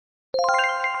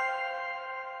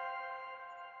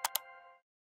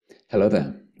Hello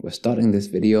there. We're starting this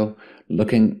video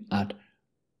looking at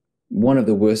one of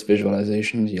the worst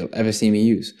visualizations you'll ever see me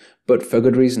use, but for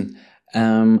good reason.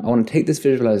 I want to take this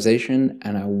visualization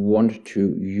and I want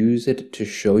to use it to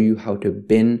show you how to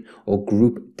bin or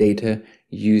group data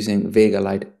using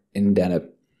Vega-Lite in Deneb.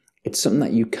 It's something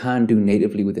that you can do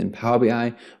natively within Power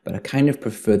BI, but I kind of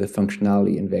prefer the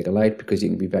functionality in Vega-Lite because you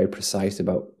can be very precise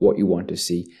about what you want to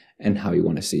see and how you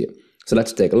want to see it. So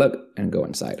let's take a look and go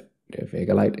inside to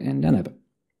Vega-Lite and Deneb.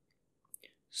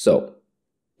 So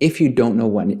if you don't know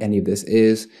what any of this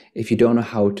is, if you don't know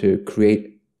how to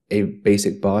create a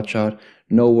basic bar chart,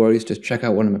 no worries, just check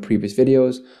out one of my previous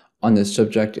videos on this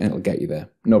subject and it'll get you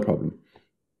there, no problem.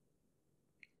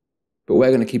 But we're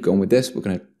going to keep going with this, we're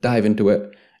going to dive into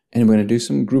it, and we're going to do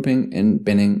some grouping and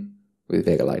binning with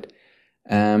Vega-Lite.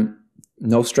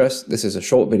 No stress, this is a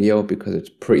short video because it's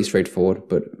pretty straightforward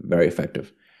but very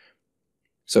effective.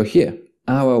 So here,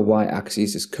 our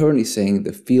y-axis is currently saying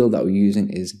the field that we're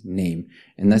using is name.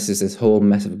 And this is this whole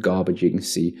mess of garbage you can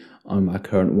see on my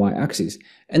current y-axis.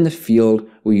 And the field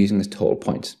we're using is total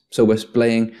points. So we're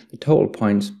displaying the total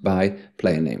points by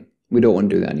player name. We don't want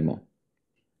to do that anymore.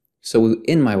 So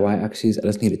in my y-axis, I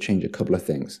just need to change a couple of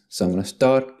things. So I'm going to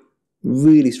start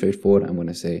really straightforward. I'm going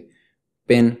to say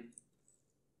bin.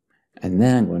 And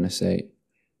then I'm going to say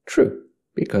true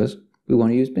because we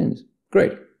want to use bins.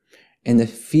 Great. And the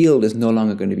field is no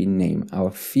longer going to be name.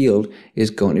 Our field is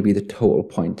going to be the total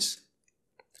points.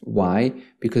 Why?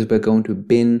 Because we're going to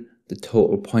bin the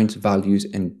total points values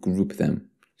and group them.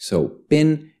 So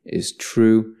bin is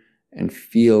true and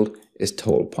field is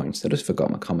total points. I just forgot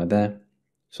my comma there,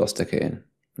 so I'll stick it in.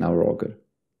 Now we're all good.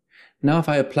 Now if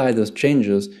I apply those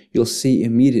changes, you'll see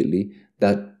immediately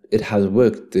that it has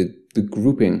worked. The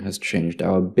grouping has changed.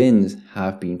 Our bins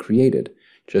have been created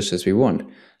just as we want.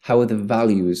 How are the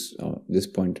values at this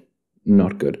point?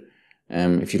 Not good.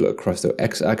 If you look across the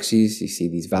x-axis, you see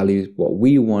these values. What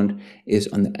we want is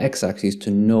on the x-axis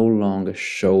to no longer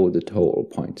show the total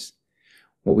points.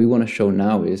 What we want to show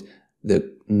now is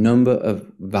the number of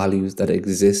values that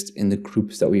exist in the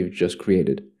groups that we've just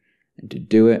created. And to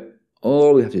do it,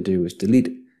 all we have to do is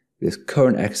delete this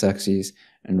current x-axis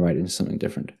and write in something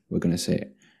different. We're going to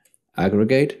say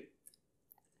aggregate.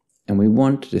 And we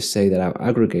want to say that our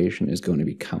aggregation is going to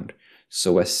be count.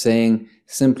 So we're saying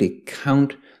simply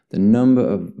count the number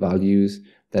of values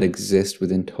that exist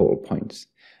within total points.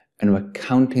 And we're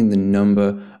counting the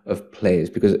number of players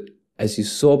because as you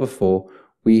saw before,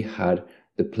 we had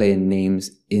the player names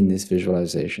in this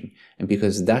visualization. And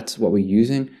because that's what we're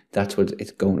using, that's what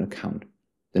it's going to count.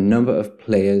 The number of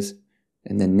players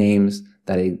and the names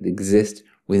that exist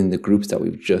within the groups that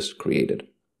we've just created.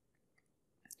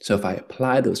 So if I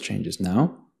apply those changes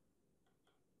now,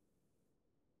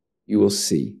 you will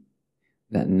see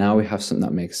that now we have something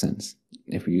that makes sense.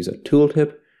 If we use a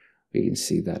tooltip, we can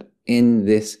see that in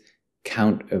this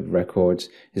count of records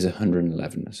is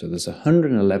 111. So there's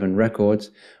 111 records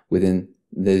within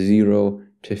the 0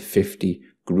 to 50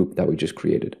 group that we just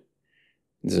created.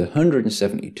 There's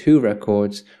 172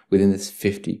 records within this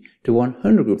 50 to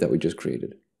 100 group that we just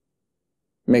created.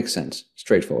 Makes sense,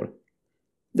 straightforward.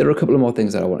 There are a couple of more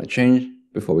things that I want to change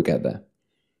before we get there.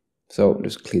 So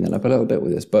just clean that up a little bit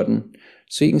with this button.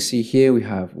 So you can see here we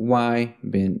have y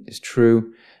bin is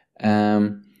true.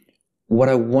 What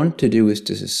I want to do is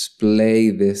to display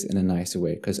this in a nicer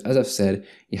way because as I've said,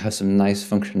 you have some nice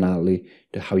functionality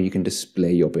to how you can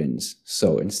display your bins.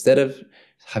 So instead of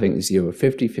having 0,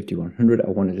 50, 50, 100, I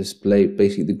want to display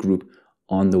basically the group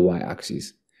on the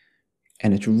y-axis.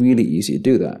 And it's really easy to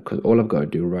do that because all I've got to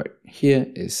do right here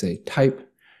is say type.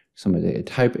 So my data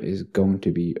type is going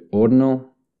to be ordinal.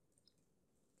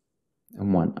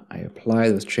 And when I apply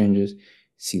those changes,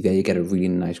 see there you get a really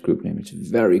nice group name. It's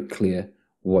very clear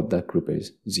what that group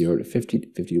is. 0 to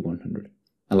 50, 50 to 100.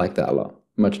 I like that a lot.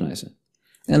 Much nicer.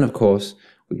 And of course,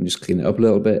 we can just clean it up a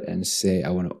little bit and say I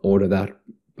want to order that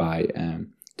by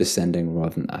descending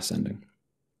rather than ascending.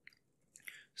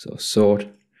 So sort,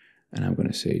 and I'm going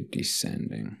to say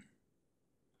descending.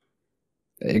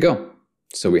 There you go.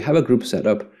 So we have a group set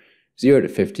up. 0 to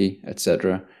 50,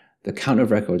 etc. The count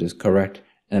of records is correct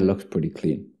and it looks pretty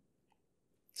clean.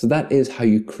 So that is how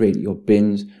you create your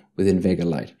bins within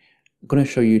Vega-Lite. I'm going to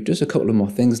show you just a couple of more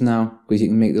things now because you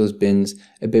can make those bins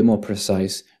a bit more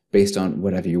precise based on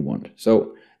whatever you want.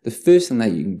 So the first thing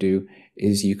that you can do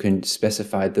is you can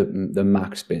specify the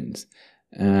max bins.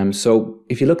 So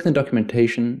if you look in the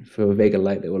documentation for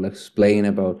Vega-Lite, it will explain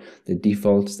about the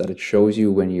defaults that it shows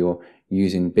you when you're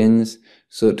using bins.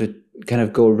 So to kind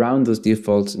of go around those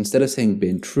defaults, instead of saying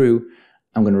bin true,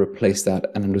 I'm going to replace that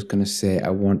and I'm just going to say I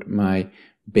want my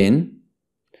bin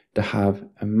to have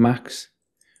a max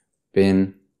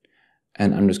bin,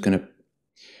 and I'm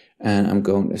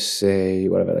going to say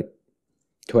whatever, like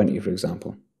 20, for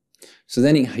example. So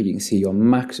then you can see your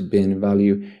max bin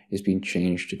value is being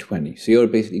changed to 20. So you're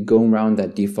basically going around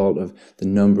that default of the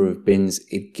number of bins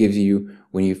it gives you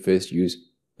when you first use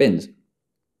bins.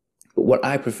 But what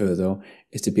I prefer though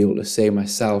is to be able to say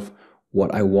myself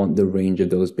what I want the range of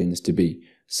those bins to be.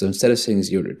 So instead of saying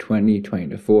 0 to 20, 20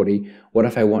 to 40, what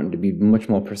if I wanted to be much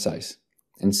more precise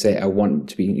and say I want it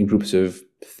to be in groups of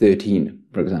 13,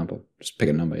 for example. Just pick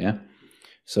a number, yeah?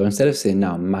 So instead of saying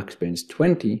now max bins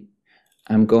 20,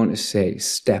 I'm going to say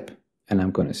step, and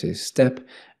I'm going to say step,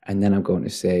 and then I'm going to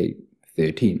say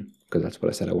 13, because that's what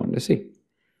I said I wanted to see.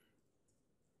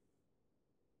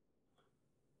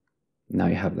 Now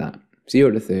you have that.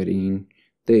 0 to 13,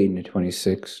 13 to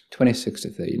 26, 26 to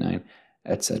 39,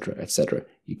 etc., etc.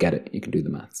 You get it. You can do the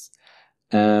maths.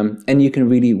 And you can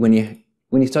really, when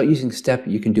you start using step,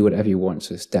 you can do whatever you want.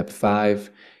 So step 5,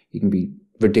 you can be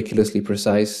ridiculously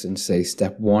precise and say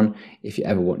step 1 if you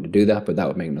ever want to do that, but that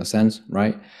would make no sense,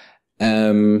 right?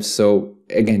 So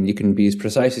again, you can be as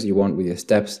precise as you want with your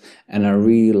steps, and I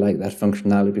really like that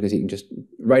functionality because you can just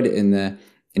write it in there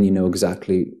and you know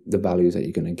exactly the values that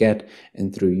you're going to get.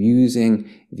 And through using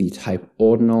the type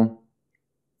ordinal,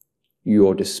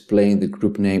 you're displaying the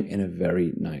group name in a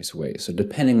very nice way. So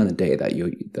depending on the data that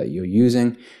you're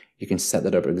using, you can set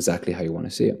that up exactly how you want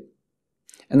to see it.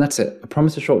 And that's it. I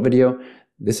promised a short video.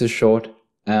 This is short.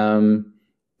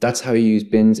 That's how you use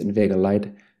bins in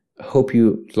Vega-Lite. I hope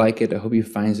you like it. I hope you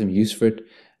find some use for it.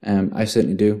 I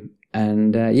certainly do.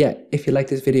 And yeah, if you like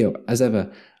this video, as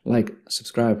ever, like,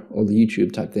 subscribe, all the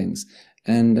YouTube type things.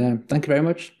 And thank you very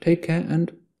much. Take care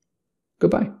and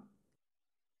goodbye.